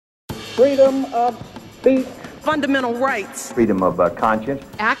freedom of speech, fundamental rights, freedom of conscience,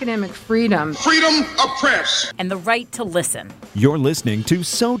 academic freedom, freedom of press, and the right to listen. You're listening to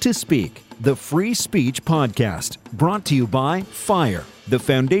So to Speak, the Free Speech Podcast, brought to you by FIRE, the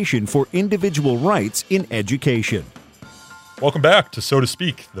Foundation for Individual Rights in Education. Welcome back to So to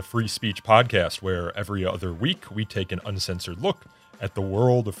Speak, the Free Speech Podcast, where every other week we take an uncensored look at the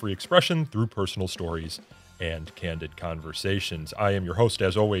world of free expression through personal stories and candid conversations. I am your host,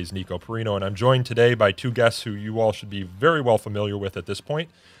 as always, Nico Perino, and I'm joined today by two guests who you all should be very well familiar with at this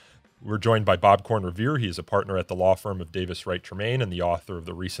point. We're joined by Bob Korn-Revere. He is a partner at the law firm of Davis Wright Tremaine and the author of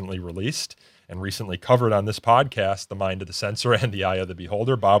the recently released and recently covered on this podcast, The Mind of the Censor and the Eye of the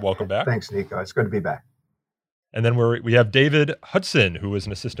Beholder. Bob, welcome back. Thanks, Nico. It's good to be back. And then we have David Hudson, who is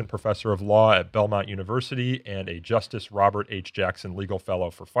an assistant professor of law at Belmont University and a Justice Robert H. Jackson Legal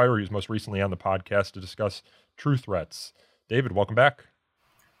Fellow for FIRE. He was most recently on the podcast to discuss true threats. David, welcome back.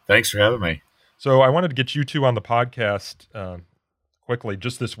 Thanks for having me. So I wanted to get you two on the podcast quickly.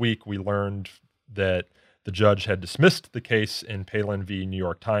 Just this week, we learned that the judge had dismissed the case in Palin v. New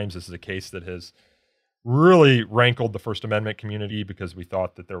York Times. This is a case that has really rankled the First Amendment community because we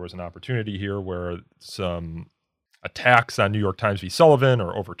thought that there was an opportunity here where some attacks on New York Times v. Sullivan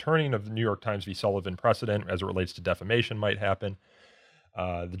or overturning of the New York Times v. Sullivan precedent as it relates to defamation might happen.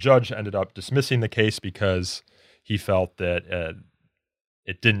 The judge ended up dismissing the case because he felt that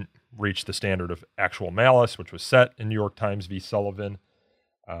it didn't reach the standard of actual malice, which was set in New York Times v. Sullivan.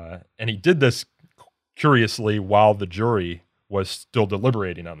 And he did this curiously while the jury was still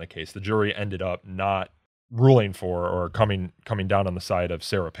deliberating on the case. The jury ended up not ruling for or coming down on the side of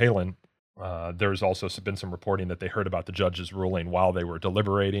Sarah Palin. There's also been some reporting that they heard about the judge's ruling while they were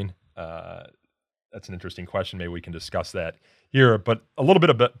deliberating. That's an interesting question. Maybe we can discuss that here. But a little bit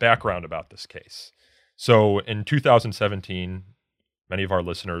of background about this case. So in 2017, many of our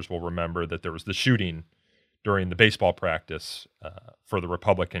listeners will remember that there was the shooting during the baseball practice for the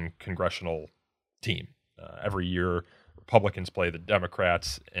Republican congressional team. Every year, Republicans play the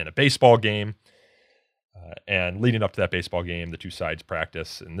Democrats in a baseball game. And leading up to that baseball game, the two sides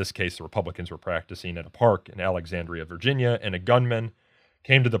practice. In this case, the Republicans were practicing at a park in Alexandria, Virginia, and a gunman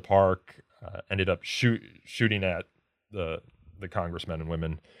came to the park, ended up shooting at the congressmen and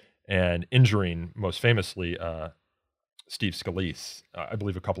women and injuring, most famously, Steve Scalise. I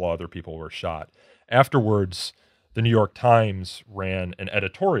believe a couple of other people were shot. Afterwards, the New York Times ran an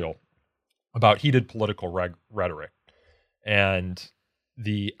editorial about heated political rhetoric. And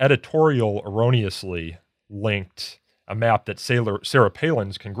the editorial erroneously linked a map that Sarah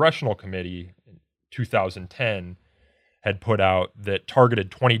Palin's congressional committee in 2010 had put out that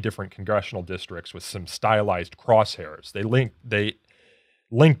targeted 20 different congressional districts with some stylized crosshairs. They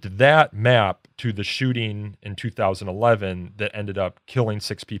linked that map to the shooting in 2011 that ended up killing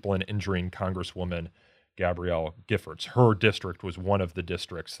 6 people and injuring Congresswoman Gabrielle Giffords. Her district was one of the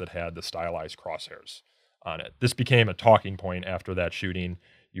districts that had the stylized crosshairs on it. This became a talking point after that shooting.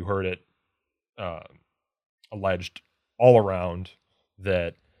 You heard it alleged all around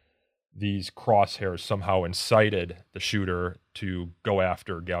that these crosshairs somehow incited the shooter to go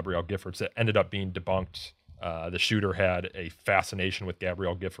after Gabrielle Giffords. That ended up being debunked. The shooter had a fascination with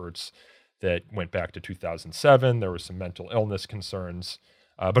Gabrielle Giffords that went back to 2007. There was some mental illness concerns,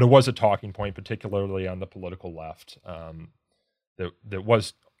 but it was a talking point, particularly on the political left, that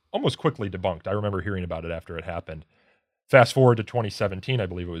was almost quickly debunked. I remember hearing about it after it happened. Fast forward to 2017, I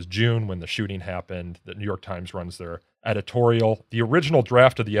believe it was June when the shooting happened. The New York Times runs their editorial. The original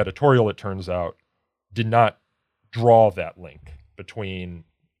draft of the editorial, it turns out, did not draw that link between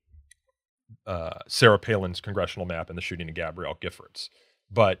Sarah Palin's congressional map and the shooting of Gabrielle Giffords.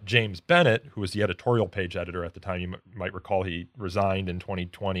 But James Bennett, who was the editorial page editor at the time, you might recall he resigned in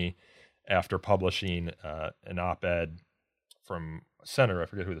 2020 after publishing an op-ed from a senator, I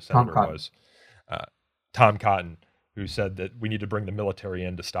forget who the senator was, Tom Cotton, who said that we need to bring the military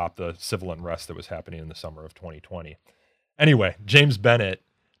in to stop the civil unrest that was happening in the summer of 2020. Anyway, James Bennett,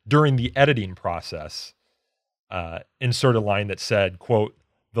 during the editing process, inserted a line that said, quote,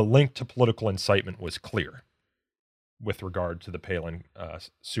 "The link to political incitement was clear," with regard to the Palin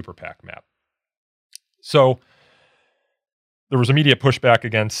super PAC map. So there was immediate pushback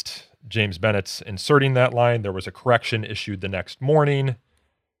against James Bennett's inserting that line. There was a correction issued the next morning,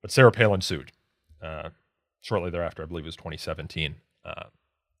 but Sarah Palin sued. Shortly thereafter, I believe it was 2017.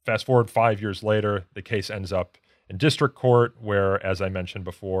 Fast forward 5 years later, the case ends up in district court where, as I mentioned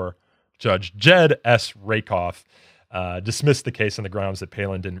before, Judge Jed S. Rakoff dismissed the case on the grounds that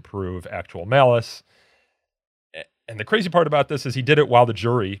Palin didn't prove actual malice. And the crazy part about this is he did it while the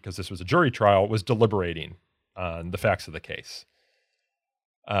jury, because this was a jury trial, was deliberating on the facts of the case.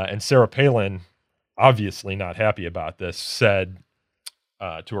 And Sarah Palin, obviously not happy about this, said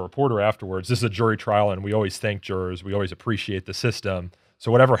to a reporter afterwards, "This is a jury trial, and we always thank jurors. We always appreciate the system.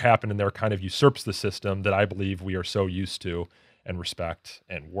 So whatever happened in there kind of usurps the system that I believe we are so used to and respect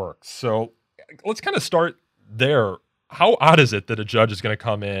and works." So let's kind of start there. How odd is it that a judge is going to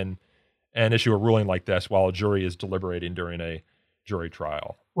come in and issue a ruling like this while a jury is deliberating during a jury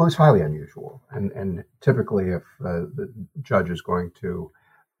trial? Well, it's highly unusual. And typically, if the judge is going to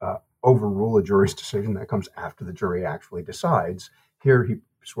overrule a jury's decision, that comes after the jury actually decides. Here, he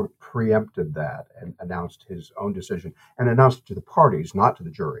sort of preempted that and announced his own decision and announced it to the parties, not to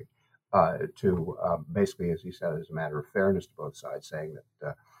the jury, to basically, as he said, as a matter of fairness to both sides, saying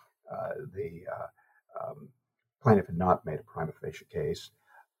that the plaintiff had not made a prima facie case.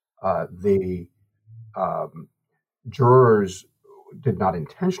 The jurors did not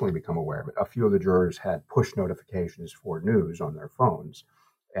intentionally become aware of it. A few of the jurors had push notifications for news on their phones,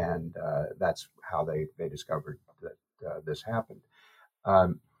 and that's how they discovered that this happened.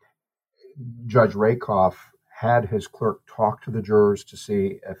 Judge Rakoff had his clerk talk to the jurors to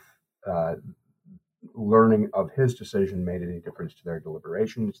see if learning of his decision made any difference to their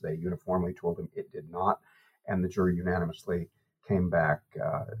deliberations. They uniformly told him it did not, and the jury unanimously came back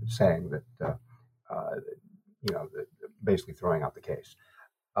saying that, basically throwing out the case.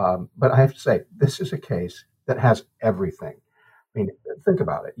 But I have to say, this is a case that has everything. I mean, think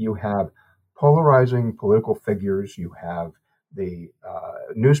about it. You have polarizing political figures. You have the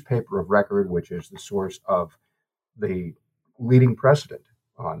newspaper of record, which is the source of the leading precedent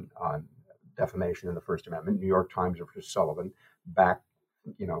on defamation in the First Amendment, New York Times versus Sullivan, back,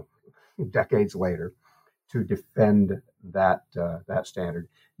 decades later, to defend that standard.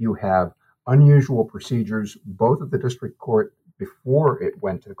 You have unusual procedures, both at the district court before it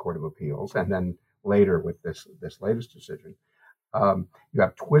went to the Court of Appeals, and then later with this latest decision. You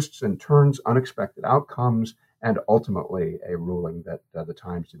have twists and turns, unexpected outcomes, and ultimately a ruling that the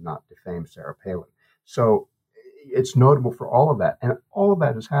Times did not defame Sarah Palin. So it's notable for all of that. And all of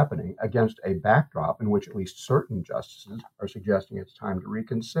that is happening against a backdrop in which at least certain justices are suggesting it's time to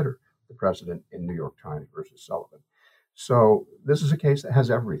reconsider the precedent in New York Times versus Sullivan. So this is a case that has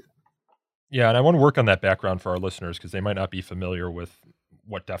everything. Yeah, and I want to work on that background for our listeners because they might not be familiar with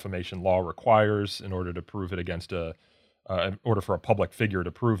what defamation law requires in order to prove it against in order for a public figure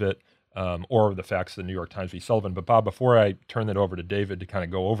to prove it, or the facts of the New York Times v. Sullivan. But Bob, before I turn that over to David to kind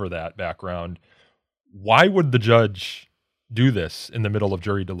of go over that background, why would the judge do this in the middle of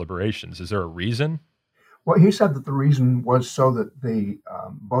jury deliberations? Is there a reason? Well, he said that the reason was so that the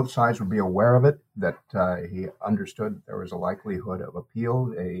both sides would be aware of it, that he understood that there was a likelihood of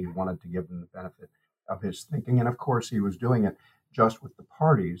appeal. He wanted to give them the benefit of his thinking. And of course, he was doing it just with the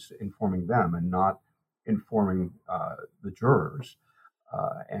parties, informing them and not informing the jurors.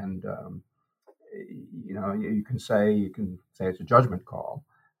 You can say it's a judgment call,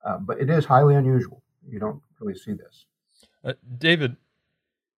 but it is highly unusual. You don't really see this. David,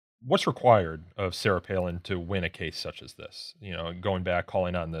 what's required of Sarah Palin to win a case such as this? Going back,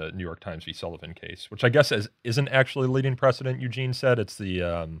 calling on the New York Times v. Sullivan case, which I guess isn't actually leading precedent. Eugene said it's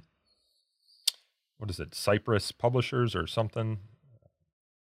the what is it, Cypress Publishers or something?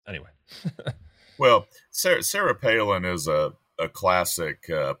 Anyway. Well, Sarah Palin is a classic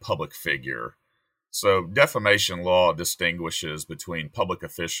public figure. So defamation law distinguishes between public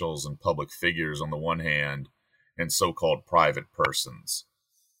officials and public figures on the one hand and so-called private persons.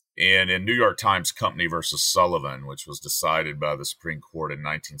 And in New York Times Company versus Sullivan, which was decided by the Supreme Court in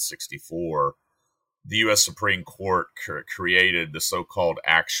 1964, the U.S. Supreme Court created the so-called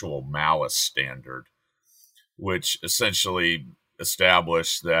actual malice standard, which essentially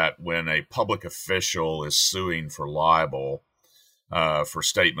established that when a public official is suing for libel for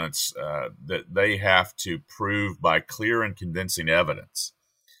statements, that they have to prove by clear and convincing evidence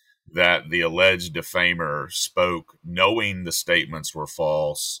that the alleged defamer spoke knowing the statements were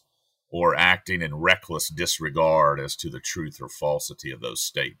false or acting in reckless disregard as to the truth or falsity of those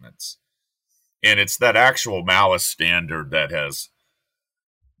statements. And it's that actual malice standard that has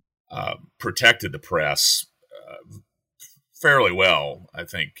protected the press fairly well, I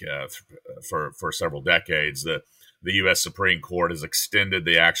think, for several decades. The U.S. Supreme Court has extended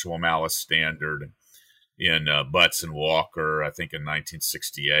the actual malice standard in Butts and Walker, I think in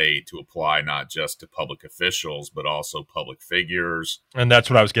 1968, to apply not just to public officials, but also public figures. And that's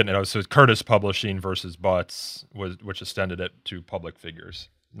what I was getting at. So Curtis Publishing versus Butts, which extended it to public figures,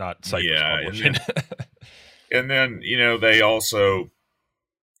 not Cypress Publishing. And then, it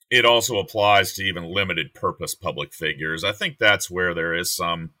also applies to even limited purpose public figures. I think that's where there is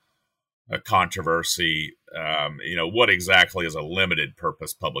some controversy. What exactly is a limited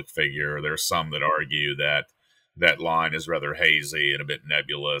purpose public figure? There's some that argue that that line is rather hazy and a bit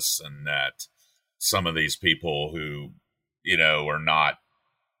nebulous, and that some of these people who, are not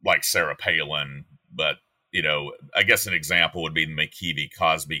like Sarah Palin, but, I guess an example would be the McKee v.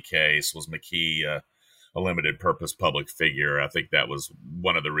 Cosby case. Was McKee a limited purpose public figure? I think that was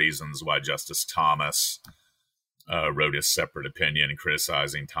one of the reasons why Justice Thomas wrote his separate opinion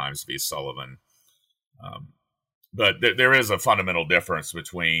criticizing Times v. Sullivan. But there is a fundamental difference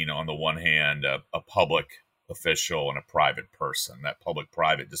between, on the one hand, a public official and a private person, that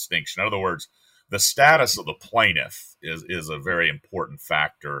public-private distinction. In other words, the status of the plaintiff is a very important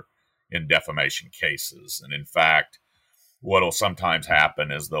factor in defamation cases. And in fact, what will sometimes happen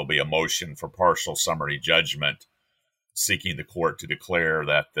is there'll be a motion for partial summary judgment seeking the court to declare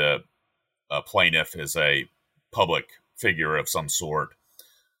that the plaintiff is a public figure of some sort.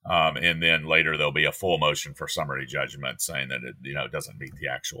 And then later there'll be a full motion for summary judgment saying that it doesn't meet the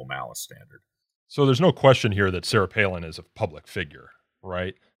actual malice standard. So there's no question here that Sarah Palin is a public figure,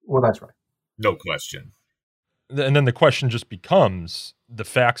 right? Well, that's right. No question. And then the question just becomes the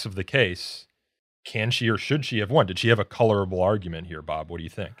facts of the case. Can she or should she have won? Did she have a colorable argument here, Bob? What do you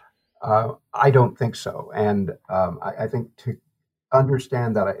think? I don't think so. And I think to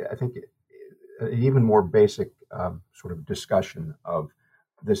understand that, I think an even more basic sort of discussion of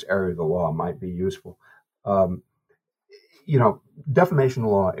this area of the law might be useful. Defamation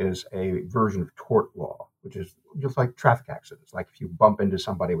law is a version of tort law, which is just like traffic accidents. Like if you bump into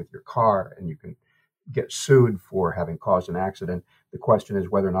somebody with your car and you can get sued for having caused an accident, the question is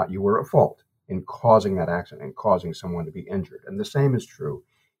whether or not you were at fault in causing that accident and causing someone to be injured. And the same is true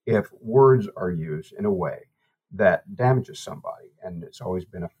if words are used in a way that damages somebody. And it's always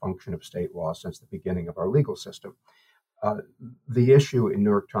been a function of state law since the beginning of our legal system. The issue in New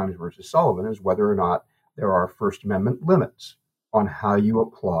York Times versus Sullivan is whether or not there are First Amendment limits on how you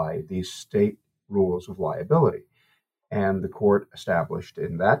apply these state rules of liability. And the court established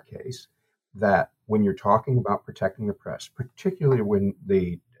in that case that when you're talking about protecting the press, particularly when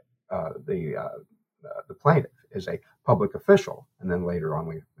the plaintiff is a public official, and then later on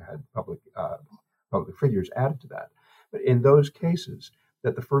we had public figures added to that. But in those cases,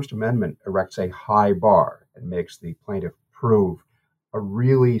 that the First Amendment erects a high bar and makes the plaintiff prove a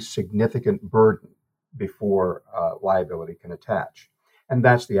really significant burden before liability can attach. And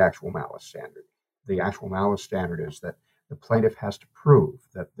that's the actual malice standard. The actual malice standard is that the plaintiff has to prove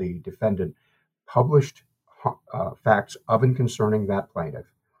that the defendant published facts of and concerning that plaintiff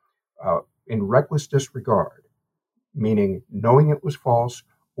in reckless disregard, meaning knowing it was false,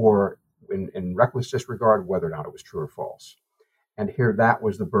 or in reckless disregard whether or not it was true or false. And here that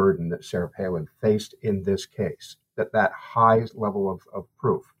was the burden that Sarah Palin faced in this case, that highest level of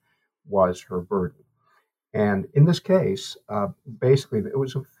proof was her burden. And in this case, basically, it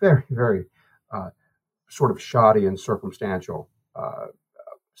was a very, very sort of shoddy and circumstantial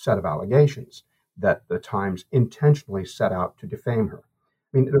set of allegations that the Times intentionally set out to defame her.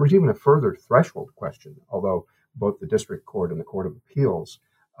 I mean, there was even a further threshold question, although both the district court and the Court of Appeals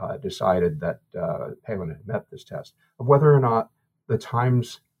decided that Palin had met this test, of whether or not the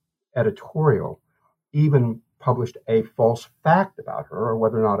Times editorial even published a false fact about her, or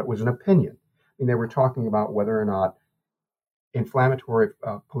whether or not it was an opinion. I mean, they were talking about whether or not inflammatory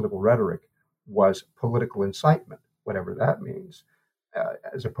political rhetoric was political incitement, whatever that means,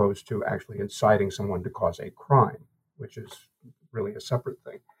 as opposed to actually inciting someone to cause a crime, which is really a separate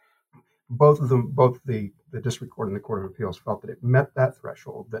thing. Both the district court and the Court of Appeals felt that it met that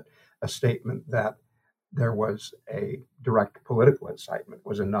threshold, that a statement that there was a direct political incitement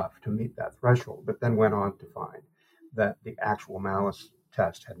was enough to meet that threshold, but then went on to find that the actual malice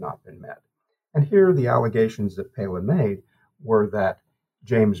test had not been met. And here the allegations that Palin made were that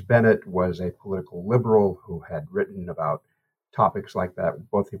James Bennett was a political liberal who had written about topics like that,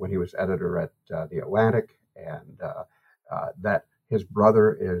 both when he was editor at The Atlantic, and that his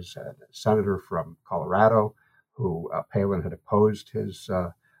brother is a senator from Colorado who Palin had opposed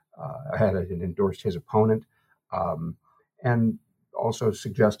had endorsed his opponent, and also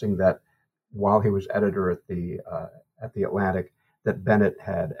suggesting that while he was editor at the Atlantic, that Bennett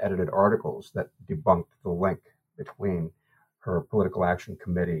had edited articles that debunked the link between her political action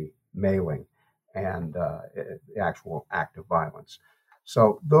committee mailing and the actual act of violence.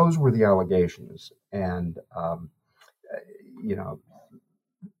 So those were the allegations, and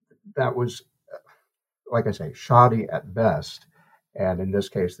that was, like I say, shoddy at best. And in this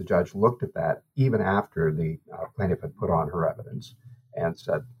case, the judge looked at that even after the plaintiff had put on her evidence and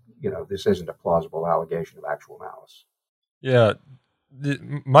said, this isn't a plausible allegation of actual malice. Yeah.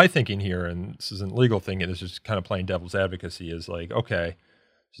 my thinking here, and this isn't legal thinking, this is just kind of playing devil's advocacy, is like, okay,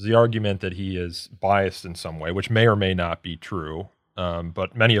 so the argument that he is biased in some way, which may or may not be true,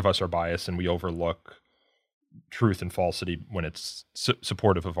 but many of us are biased and we overlook truth and falsity when it's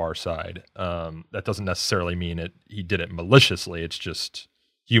supportive of our side. That doesn't necessarily mean he did it maliciously. It's just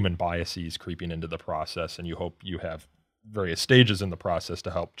human biases creeping into the process, and you hope you have various stages in the process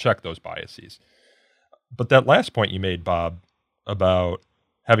to help check those biases. But that last point you made, Bob, about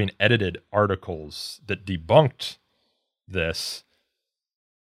having edited articles that debunked this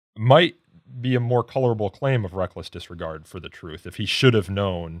might be a more colorable claim of reckless disregard for the truth if he should have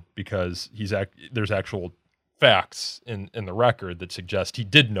known, because there's actual facts in the record that suggest he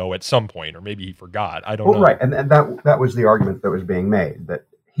did know at some point, or maybe he forgot. I don't know. Right, and that was the argument that was being made, that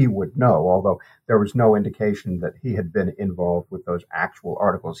he would know, although there was no indication that he had been involved with those actual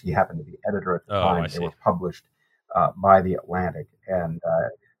articles. He happened to be editor at the time. They were published by The Atlantic, and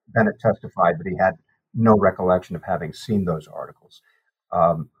Bennett testified that he had no recollection of having seen those articles.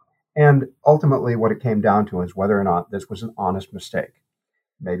 And ultimately, what it came down to is whether or not this was an honest mistake.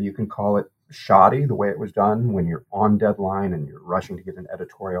 Maybe you can call it shoddy, the way it was done, when you're on deadline and you're rushing to get an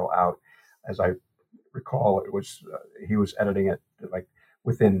editorial out. As I recall, it was he was editing it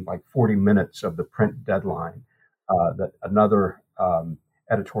within 40 minutes of the print deadline. That another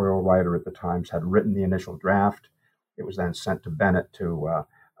editorial writer at the Times had written the initial draft. It was then sent to Bennett to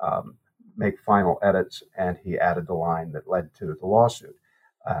make final edits, and he added the line that led to the lawsuit.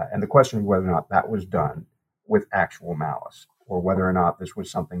 And the question of whether or not that was done with actual malice, or whether or not this was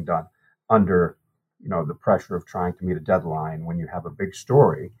something done under, the pressure of trying to meet a deadline when you have a big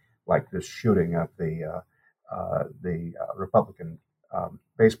story like this shooting of the Republican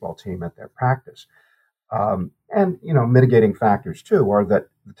baseball team at their practice. And mitigating factors too are that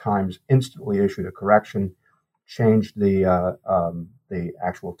the Times instantly issued a correction, changed the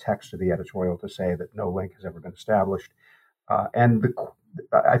actual text of the editorial to say that no link has ever been established, and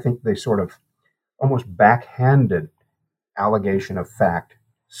I think they sort of almost backhanded allegation of fact,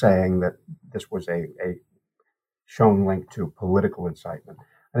 saying that this was a shown link to political incitement.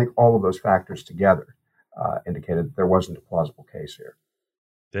 I think all of those factors together indicated there wasn't a plausible case here.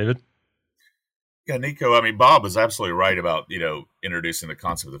 David? Yeah, Nico, Bob is absolutely right about, introducing the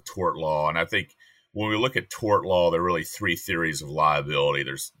concept of tort law. And I think when we look at tort law, there are really three theories of liability.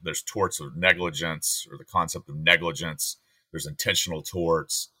 There's torts of negligence, or the concept of negligence. There's intentional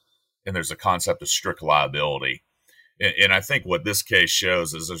torts, and there's a concept of strict liability. And I think what this case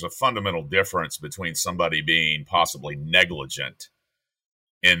shows is there's a fundamental difference between somebody being possibly negligent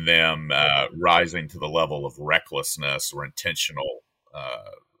in them rising to the level of recklessness or intentional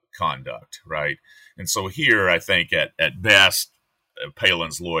conduct, right? And so here, I think at best,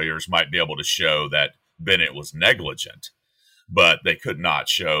 Palin's lawyers might be able to show that Bennett was negligent, but they could not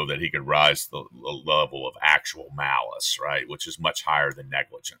show that he could rise to the level of actual malice, right, which is much higher than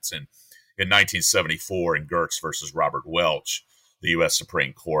negligence. And in 1974, in Gertz versus Robert Welch, the U.S.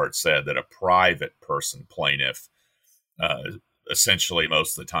 Supreme Court said that a private person plaintiff, essentially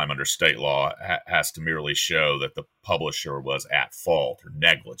most of the time under state law, has to merely show that the publisher was at fault or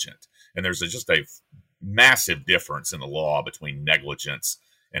negligent. And there's just a massive difference in the law between negligence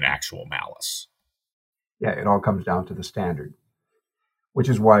and actual malice. Yeah, it all comes down to the standard, which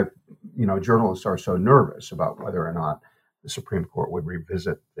is why, journalists are so nervous about whether or not the Supreme Court would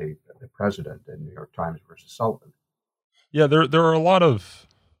revisit the precedent in New York Times versus Sullivan. Yeah, there are a lot of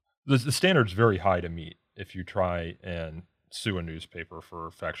the standard's very high to meet if you try and sue a newspaper for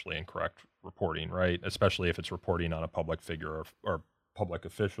factually incorrect reporting, right? Especially if it's reporting on a public figure or public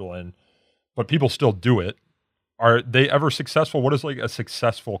official, but people still do it. Are they ever successful? What does a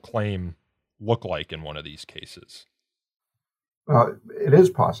successful claim look like in one of these cases? Well, it is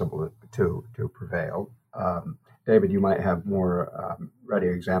possible to prevail. David, you might have more ready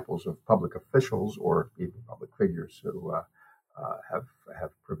examples of public officials or even public figures who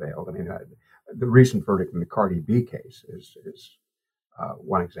have prevailed. The recent verdict in the Cardi B case is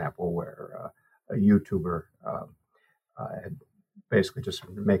one example where a YouTuber had basically just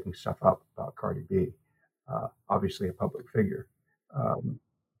been making stuff up about Cardi B, obviously a public figure.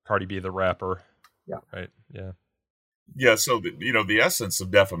 Cardi B, the rapper. Yeah. Right. Yeah. Yeah, so the essence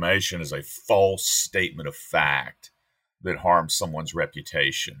of defamation is a false statement of fact that harms someone's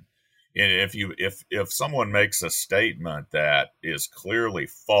reputation. And if someone makes a statement that is clearly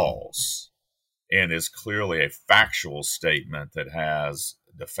false and is clearly a factual statement that has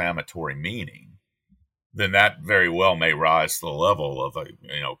defamatory meaning, then that very well may rise to the level of a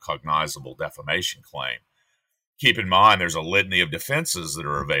cognizable defamation claim. Keep in mind, there's a litany of defenses that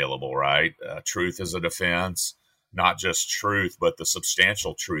are available, right? Truth is a defense. not just truth, but the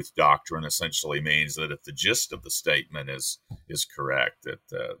substantial truth doctrine essentially means that if the gist of the statement is correct,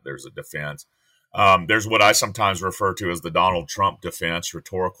 that there's a defense. There's what I sometimes refer to as the Donald Trump defense,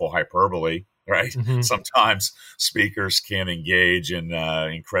 rhetorical hyperbole, right? Mm-hmm. Sometimes speakers can engage in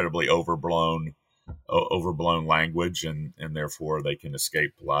incredibly overblown language, and therefore they can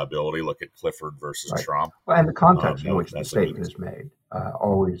escape liability. Look at Clifford versus Right. Trump. Well, and the context in No, which the that's statement is made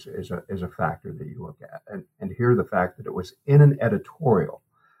always is a factor that you look at. And here, the fact that it was in an editorial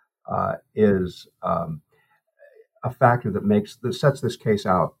is a factor that sets this case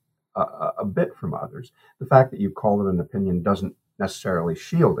out a bit from others. The fact that you call it an opinion doesn't necessarily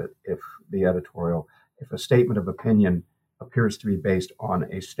shield it. If a statement of opinion appears to be based on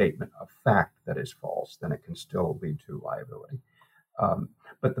a statement of fact that is false, then it can still lead to liability.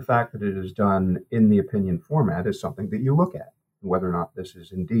 But the fact that it is done in the opinion format is something that you look at, whether or not this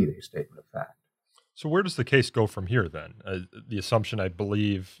is indeed a statement of fact. So where does the case go from here then? The assumption, I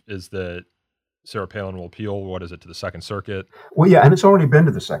believe, is that Sarah Palin will appeal, what is it, to the Second Circuit? Well, yeah, and it's already been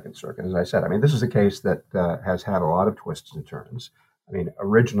to the Second Circuit, as I said. I mean, this is a case that has had a lot of twists and turns. I mean,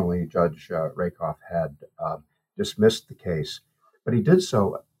 originally, Judge Rakoff had dismissed the case, but he did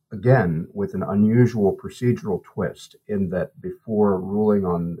so again with an unusual procedural twist in that before ruling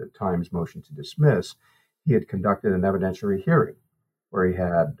on the Times motion to dismiss, he had conducted an evidentiary hearing where he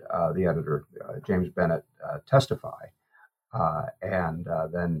had the editor, James Bennett, testify, and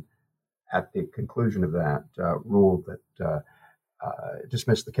then at the conclusion of that, ruled that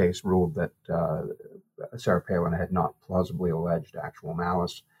dismissed the case, ruled that Sarah Palin had not plausibly alleged actual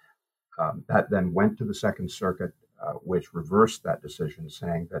malice. That then went to the Second Circuit, which reversed that decision,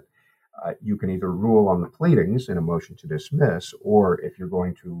 saying that you can either rule on the pleadings in a motion to dismiss, or if you're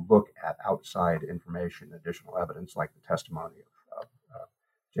going to look at outside information, additional evidence like the testimony of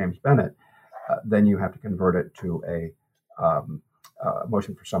James Bennett, then you have to convert it to a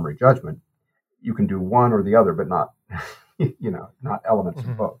motion for summary judgment. You can do one or the other, but not, not elements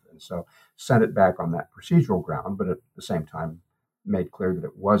of both. And so sent it back on that procedural ground, but at the same time made clear that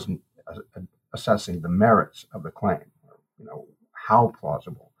it wasn't assessing the merits of the claim, how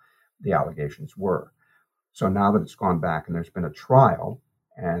plausible the allegations were. So now that it's gone back and there's been a trial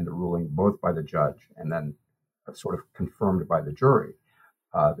and a ruling both by the judge and then sort of confirmed by the jury,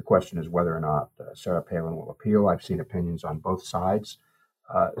 the question is whether or not Sarah Palin will appeal. I've seen opinions on both sides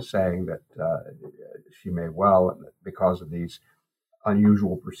saying that she may well, and that because of these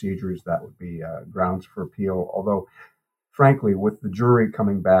unusual procedures, that would be grounds for appeal. Although, frankly, with the jury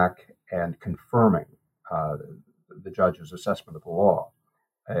coming back and confirming the judge's assessment of the law,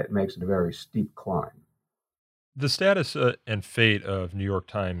 it makes it a very steep climb. The status and fate of New York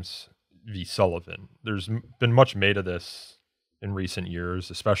Times v. Sullivan. There's been much made of this in recent years,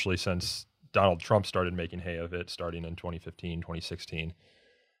 especially since Donald Trump started making hay of it, starting in 2015, 2016.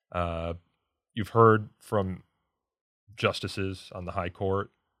 You've heard from justices on the high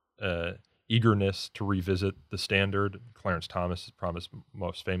court eagerness to revisit the standard. Clarence Thomas has promised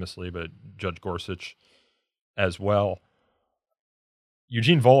most famously, but Judge Gorsuch as well.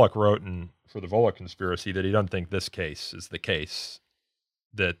 Eugene Volokh wrote for the Volokh Conspiracy that he doesn't think this case is the case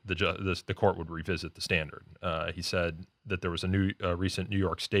that the court would revisit the standard. He said that there was a recent New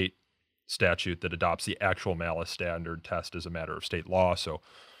York State statute that adopts the actual malice standard test as a matter of state law. So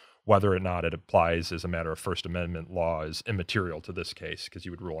whether or not it applies as a matter of First Amendment law is immaterial to this case because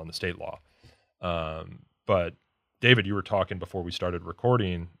you would rule on the state law. But David, you were talking before we started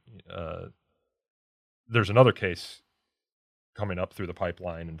recording. There's another case coming up through the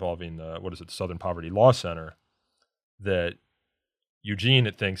pipeline involving the Southern Poverty Law Center that Eugene,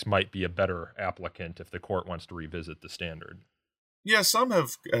 it thinks, might be a better applicant if the court wants to revisit the standard. Yeah, some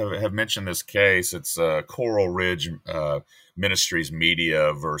have mentioned this case. It's Coral Ridge Ministries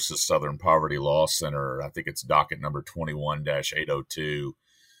Media versus Southern Poverty Law Center. I think it's docket number 21-802.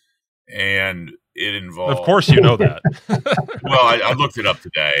 And it involves... Of course you know that. Well, I looked it up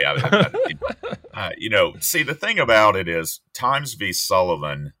today. See, the thing about it is Times v.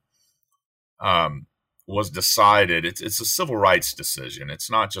 Sullivan was decided. It's a civil rights decision. It's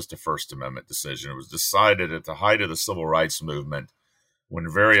not just a First Amendment decision. It was decided at the height of the civil rights movement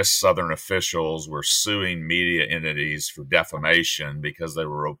when various Southern officials were suing media entities for defamation because they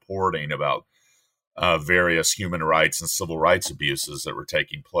were reporting about various human rights and civil rights abuses that were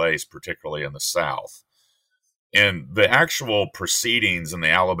taking place, particularly in the South. And the actual proceedings in the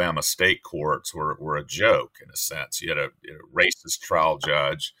Alabama state courts were a joke, in a sense. You had a racist trial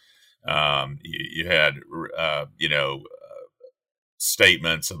judge. You had,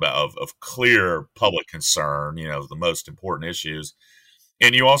 statements of clear public concern, the most important issues.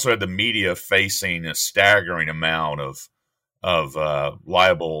 And you also had the media facing a staggering amount of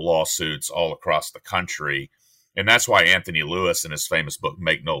libel lawsuits all across the country. And that's why Anthony Lewis, in his famous book,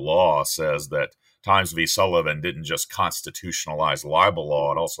 Make No Law, says that Times v. Sullivan didn't just constitutionalize libel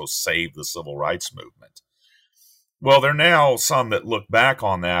law, it also saved the civil rights movement. Well, there are now some that look back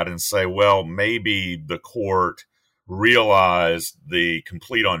on that and say, well, maybe the court realized the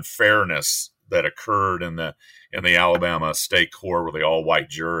complete unfairness that occurred in the Alabama state court, where the all-white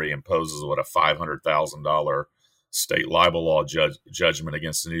jury imposes a $500,000 state libel law judgment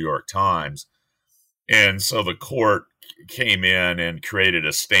against the New York Times. And so the court came in and created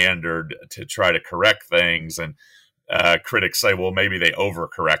a standard to try to correct things. And critics say, well, maybe they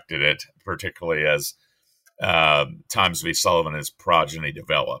overcorrected it, particularly as Times v. Sullivan and his progeny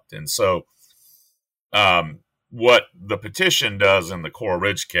developed. And so what the petition does in the Coral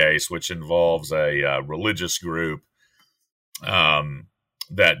Ridge case, which involves a religious group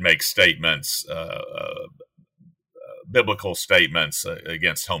that makes statements, biblical statements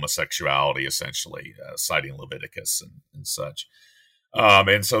against homosexuality, essentially, citing Leviticus and such.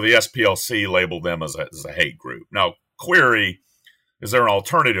 And so the SPLC labeled them as a hate group. Now, query, is there an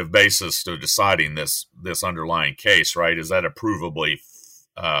alternative basis to deciding this underlying case, right? Is that a provably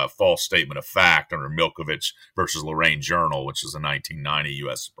false statement of fact under Milkovich versus Lorraine Journal, which is a 1990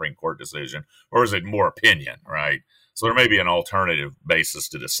 U.S. Supreme Court decision, or is it more opinion, right? So there may be an alternative basis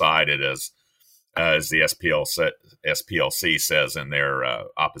to decide it as the SPLC says in their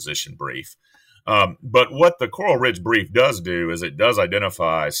opposition brief. But what the Coral Ridge brief does do is it does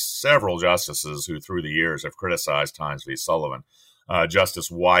identify several justices who through the years have criticized Times v. Sullivan. Justice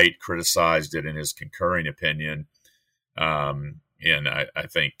White criticized it in his concurring opinion. And I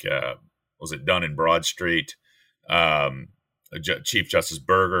think, was it Dun and Bradstreet? Chief Justice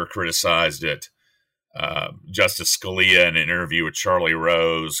Berger criticized it. Justice Scalia, in an interview with Charlie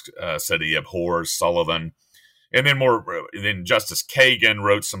Rose, said he abhors Sullivan. And then Justice Kagan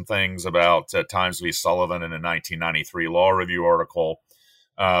wrote some things about Times v. Sullivan in a 1993 Law Review article.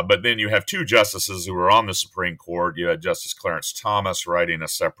 But then you have two justices who were on the Supreme Court. You had Justice Clarence Thomas writing a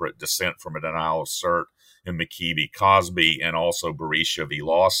separate dissent from a denial of cert in McKee v. Cosby, and also Berisha v.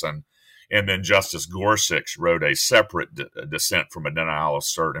 Lawson. And then Justice Gorsuch wrote a separate dissent from a denial of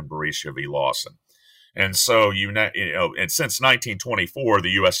cert in Berisha v. Lawson. And so, and since 1924,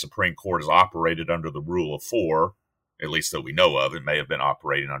 the U.S. Supreme Court has operated under the rule of four, at least that we know of. It may have been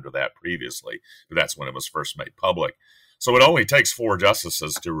operating under that previously, but that's when it was first made public. So it only takes four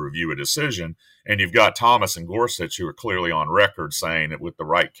justices to review a decision, and you've got Thomas and Gorsuch who are clearly on record saying that with the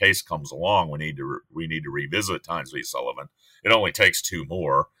right case comes along, we need to revisit Times v. Sullivan. It only takes two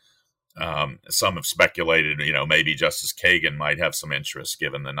more. Some have speculated, maybe Justice Kagan might have some interest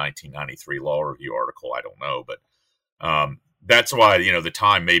given the 1993 Law Review article. I don't know, but that's why the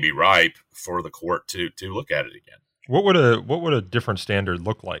time may be ripe for the court to look at it again. What would a different standard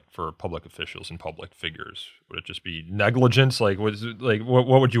look like for public officials and public figures? Would it just be negligence? What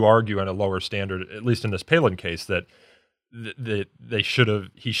would you argue on a lower standard, at least in this Palin case, that he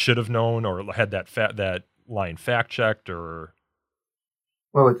should have known or had that line fact checked? Or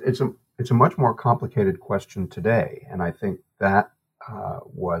well, it's a much more complicated question today, and I think that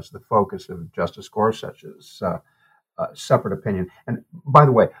was the focus of Justice Gorsuch's separate opinion. And by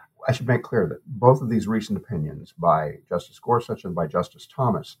the way, I should make clear that both of these recent opinions by Justice Gorsuch and by Justice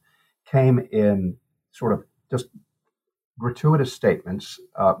Thomas came in sort of just gratuitous statements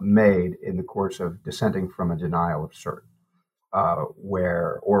made in the course of dissenting from a denial of cert,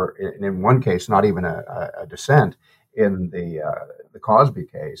 or in one case, not even a dissent. In the Cosby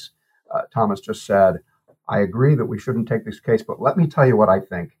case, Thomas just said, "I agree that we shouldn't take this case, but let me tell you what I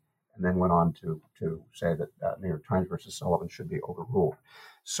think," and then went on to say that New York Times versus Sullivan should be overruled.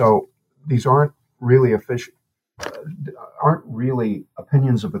 So these aren't really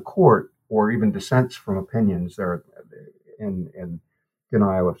opinions of the court or even dissents from opinions. They're in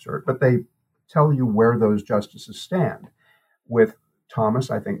denial of cert, but they tell you where those justices stand. With Thomas,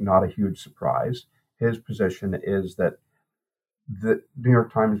 I think not a huge surprise. His position is that the New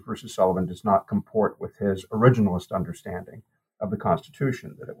York Times versus Sullivan does not comport with his originalist understanding of the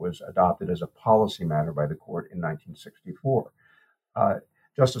Constitution, that it was adopted as a policy matter by the court in 1964.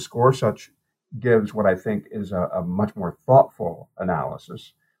 Justice Gorsuch gives what I think is a much more thoughtful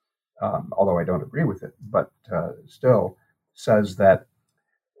analysis, although I don't agree with it, but still says that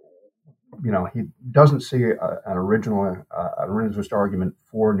he doesn't see an originalist argument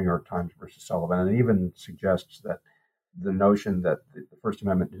for New York Times versus Sullivan, and even suggests that the notion that the First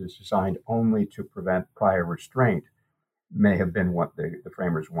Amendment is designed only to prevent prior restraint may have been what the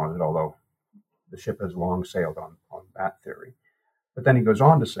framers wanted, although the ship has long sailed on that theory. But then he goes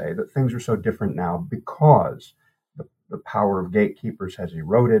on to say that things are so different now because the power of gatekeepers has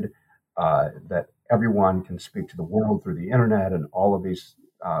eroded, that everyone can speak to the world through the internet, and all of these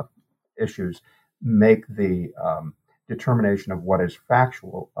issues make the determination of what is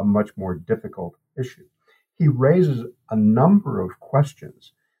factual a much more difficult issue. He raises a number of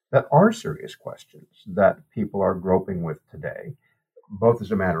questions that are serious questions that people are groping with today, both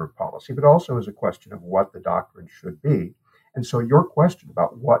as a matter of policy, but also as a question of what the doctrine should be. And so your question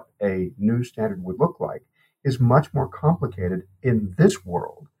about what a new standard would look like is much more complicated in this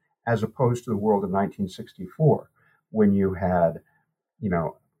world as opposed to the world of 1964, when you had, a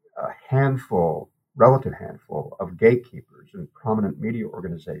relative handful of gatekeepers and prominent media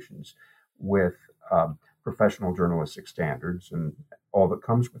organizations with professional journalistic standards and all that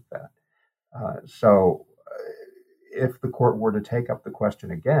comes with that. So if the court were to take up the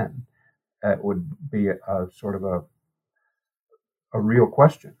question again, it would be a sort of a real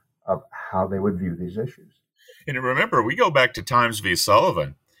question of how they would view these issues. And remember, we go back to Times v.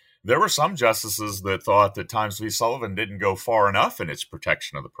 Sullivan. There were some justices that thought that Times v. Sullivan didn't go far enough in its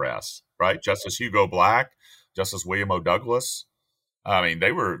protection of the press, right? Justice Hugo Black, Justice William O. Douglas. I mean,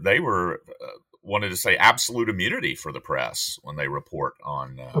 they were wanted to say absolute immunity for the press when they report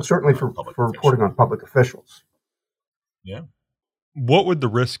on. Certainly for reporting on public officials. Yeah. What would the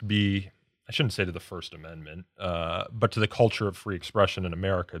risk be? I shouldn't say to the First Amendment, but to the culture of free expression in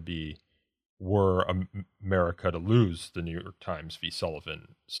America be, were America to lose the New York Times v.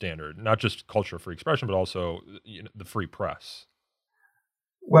 Sullivan standard, not just culture of free expression, but also the free press?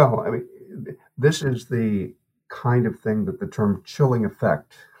 Well, I mean, this is the kind of thing that the term chilling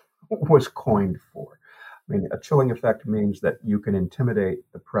effect was coined for. I mean, a chilling effect means that you can intimidate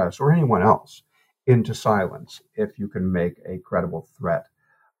the press or anyone else into silence if you can make a credible threat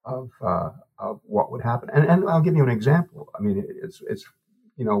of what would happen. And I'll give you an example. I mean, it's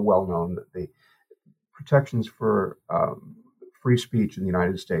well known that the protections for free speech in the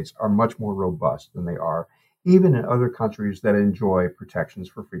United States are much more robust than they are even in other countries that enjoy protections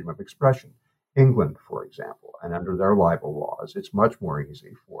for freedom of expression. England, for example, and under their libel laws, it's much more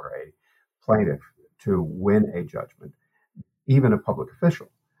easy for a plaintiff to win a judgment, even a public official,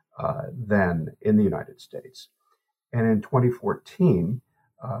 than in the United States. And in 2014,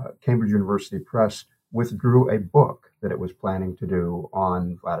 Cambridge University Press withdrew a book that it was planning to do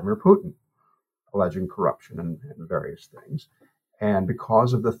on Vladimir Putin, alleging corruption and various things. And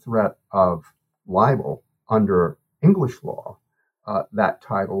because of the threat of libel under English law, that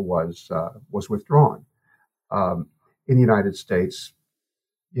title was withdrawn. In the United States,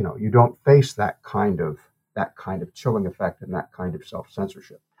 you don't face that kind of chilling effect and that kind of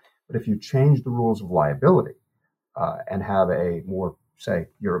self-censorship. But if you change the rules of liability and have a more, say,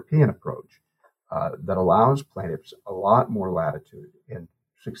 European approach that allows plaintiffs a lot more latitude in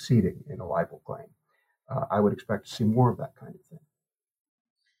succeeding in a libel claim, I would expect to see more of that kind of thing.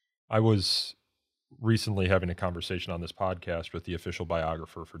 I was recently having a conversation on this podcast with the official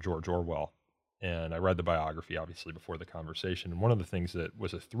biographer for George Orwell. And I read the biography, obviously, before the conversation. And one of the things that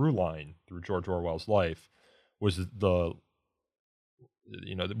was a through line through George Orwell's life was were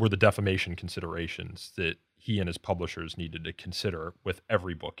the defamation considerations that he and his publishers needed to consider with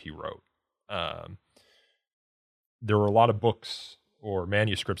every book he wrote. There were a lot of books or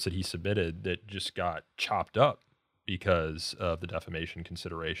manuscripts that he submitted that just got chopped up because of the defamation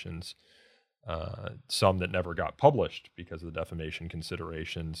considerations. Some that never got published because of the defamation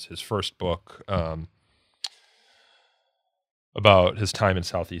considerations. His first book about his time in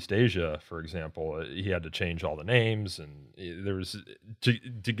Southeast Asia, for example, he had to change all the names, and there was to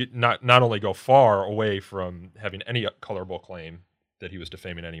get not only go far away from having any colorable claim that he was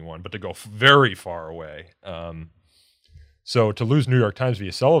defaming anyone, but to go very far away. So to lose New York Times v.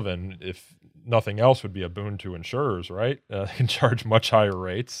 Sullivan, if nothing else, would be a boon to insurers, right? They can charge much higher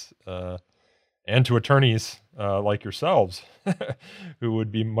rates. And to attorneys like yourselves, who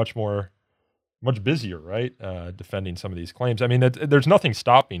would be much busier, right, defending some of these claims. I mean, there's nothing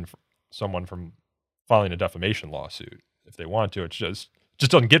stopping someone from filing a defamation lawsuit if they want to. It just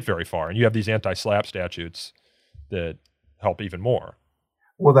doesn't get very far. And you have these anti-SLAPP statutes that help even more.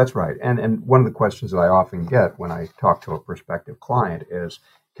 Well, that's right. And one of the questions that I often get when I talk to a prospective client is,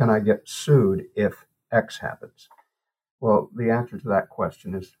 can I get sued if X happens? Well, the answer to that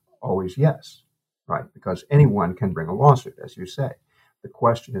question is always yes. Right, because anyone can bring a lawsuit, as you say. The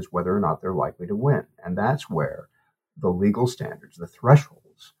question is whether or not they're likely to win. And that's where the legal standards, the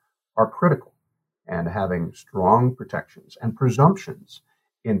thresholds, are critical. And having strong protections and presumptions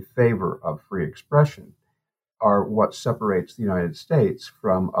in favor of free expression are what separates the United States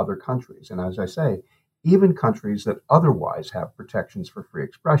from other countries. And as I say, even countries that otherwise have protections for free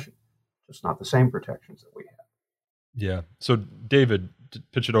expression, just not the same protections that we have. Yeah. So, David, to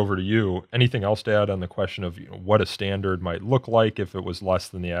pitch it over to you. Anything else to add on the question of what a standard might look like if it was less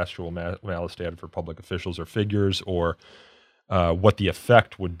than the actual malice standard for public officials or figures, or what the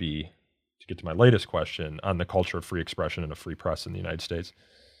effect would be, to get to my latest question, on the culture of free expression and a free press in the United States?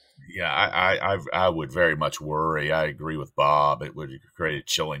 Yeah, I would very much worry. I agree with Bob. It would create a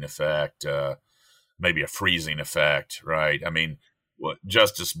chilling effect, maybe a freezing effect, right? I mean, what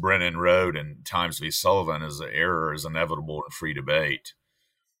Justice Brennan wrote in Times v. Sullivan is that error is inevitable in free debate.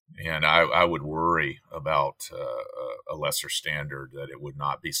 And I would worry about a lesser standard, that it would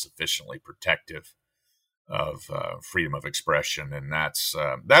not be sufficiently protective of freedom of expression. And that's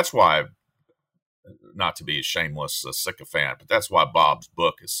why, not to be a shameless sycophant, but that's why Bob's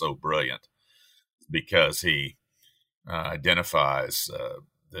book is so brilliant, because he identifies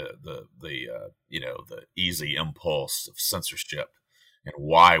the easy impulse of censorship and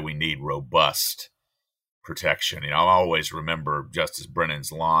why we need robust protection. I always remember Justice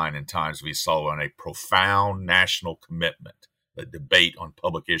Brennan's line in Times v. Sullivan: a profound national commitment that debate on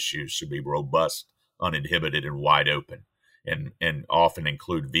public issues should be robust, uninhibited, and wide open, and often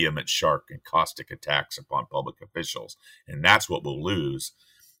include vehement, sharp, and caustic attacks upon public officials. And that's what we'll lose,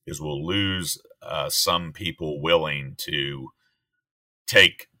 is we'll lose some people willing to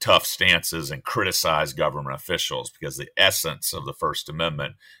take tough stances and criticize government officials, because the essence of the First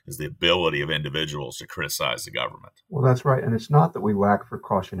Amendment is the ability of individuals to criticize the government. Well, that's right. And it's not that we lack for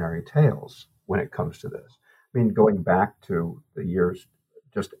cautionary tales when it comes to this. I mean, going back to the years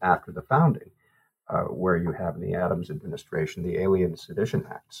just after the founding, where you have in the Adams administration the Alien Sedition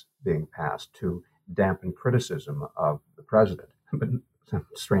Acts being passed to dampen criticism of the president, but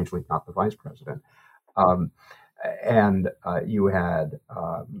strangely not the vice president. And you had,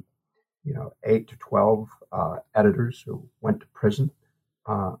 8 to 12 editors who went to prison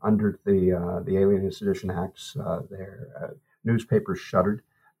under the Alien and Sedition Acts. Their newspapers shuttered.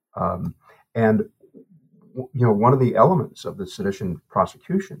 And one of the elements of the sedition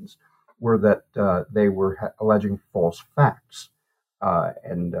prosecutions were that they were alleging false facts.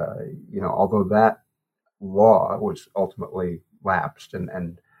 Although that law was ultimately lapsed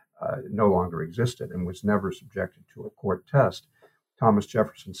and no longer existed and was never subjected to a court test, Thomas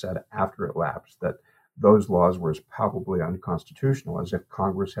Jefferson said after it lapsed that those laws were as palpably unconstitutional as if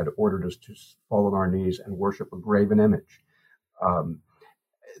Congress had ordered us to fall on our knees and worship a graven image.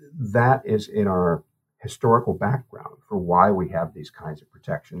 That is in our historical background for why we have these kinds of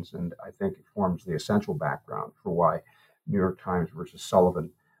protections, and I think it forms the essential background for why New York Times versus Sullivan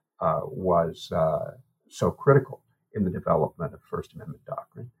was so critical in the development of First Amendment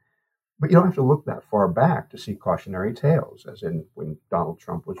doctrine. But you don't have to look that far back to see cautionary tales, as in when Donald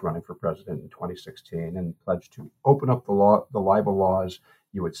Trump was running for president in 2016 and pledged to open up the libel laws.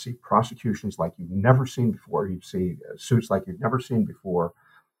 You would see prosecutions like you've never seen before. You'd see suits like you've never seen before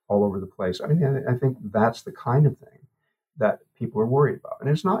all over the place. I mean, I think that's the kind of thing that people are worried about. And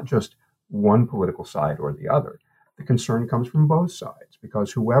it's not just one political side or the other. The concern comes from both sides,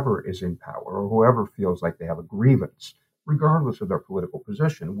 because whoever is in power or whoever feels like they have a grievance, regardless of their political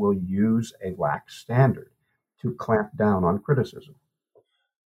position, will use a lax standard to clamp down on criticism.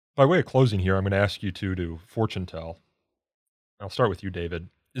 By way of closing here, I'm going to ask you two to fortune tell. I'll start with you, David.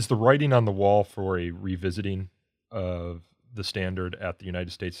 Is the writing on the wall for a revisiting of the standard at the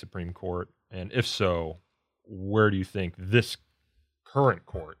United States Supreme Court? And if so, where do you think this current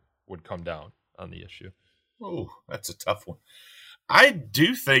court would come down on the issue? Oh, that's a tough one. I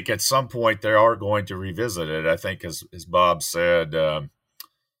do think at some point they are going to revisit it. I think, as Bob said,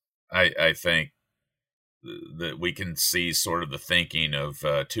 I think that we can see sort of the thinking of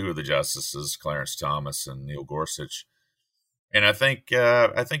two of the justices, Clarence Thomas and Neil Gorsuch, and I think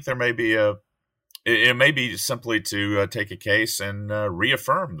there may be it may be simply to take a case and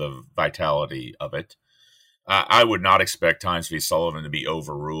reaffirm the vitality of it. I would not expect Times v. Sullivan to be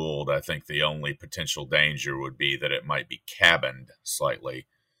overruled. I think the only potential danger would be that it might be cabined slightly.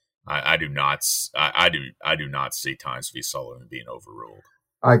 I do not see Times v. Sullivan being overruled.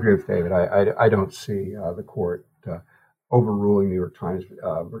 I agree with David. I don't see the court overruling New York Times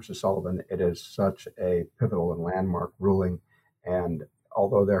versus Sullivan. It is such a pivotal and landmark ruling, and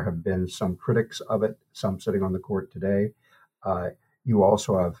although there have been some critics of it, some sitting on the court today, you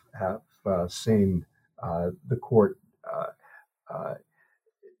also have seen the court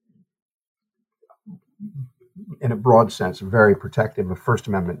in a broad sense very protective of First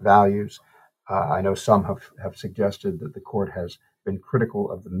Amendment values. I know some have suggested that the court has been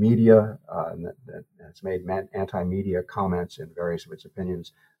critical of the media and that has made anti-media comments in various of its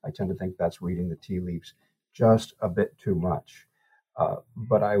opinions. I tend to think that's reading the tea leaves just a bit too much.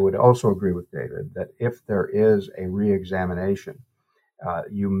 But I would also agree with David that if there is a re-examination,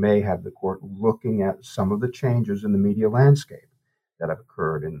 you may have the court looking at some of the changes in the media landscape that have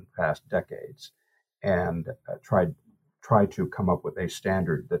occurred in past decades and try to come up with a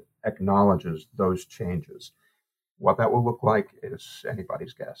standard that acknowledges those changes. What that will look like is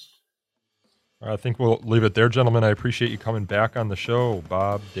anybody's guess. I think we'll leave it there, gentlemen. I appreciate you coming back on the show.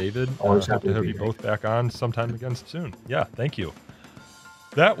 Bob, David, Always hope to have you both back on sometime again soon. Yeah, thank you.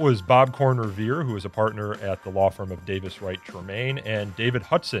 That was Bob Korn-Revere, who is a partner at the law firm of Davis Wright Tremaine, and David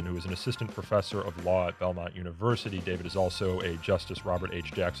Hudson, who is an assistant professor of law at Belmont University. David is also a Justice Robert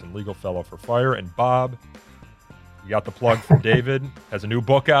H. Jackson Legal Fellow for Fire. And Bob, you got the plug from David, has a new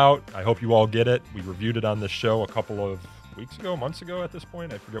book out. I hope you all get it. We reviewed it on this show a couple of weeks ago, months ago at this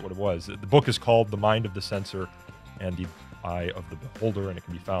point. I forget what it was. The book is called The Mind of the Censor and the Eye of the Beholder, and it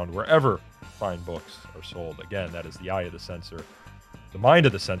can be found wherever fine books are sold. Again, that is The Eye of the Censor. The Mind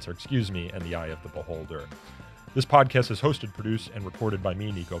of the Censor, and The Eye of the Beholder. This podcast is hosted, produced, and recorded by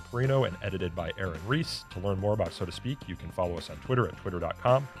me, Nico Perino, and edited by Aaron Reese. To learn more about So to Speak, you can follow us on Twitter at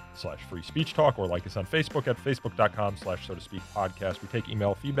twitter.com/free speech talk, or like us on Facebook at facebook.com/so to speak podcast. We take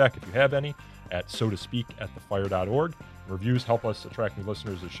email feedback if you have any at sotospeak@thefire.org. Reviews help us attract new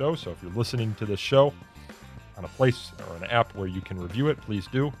listeners to the show, so if you're listening to this show on a place or an app where you can review it, please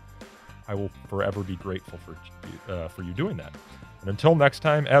do. I will forever be grateful for you doing that. And until next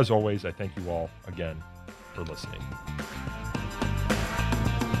time, as always, I thank you all again for listening.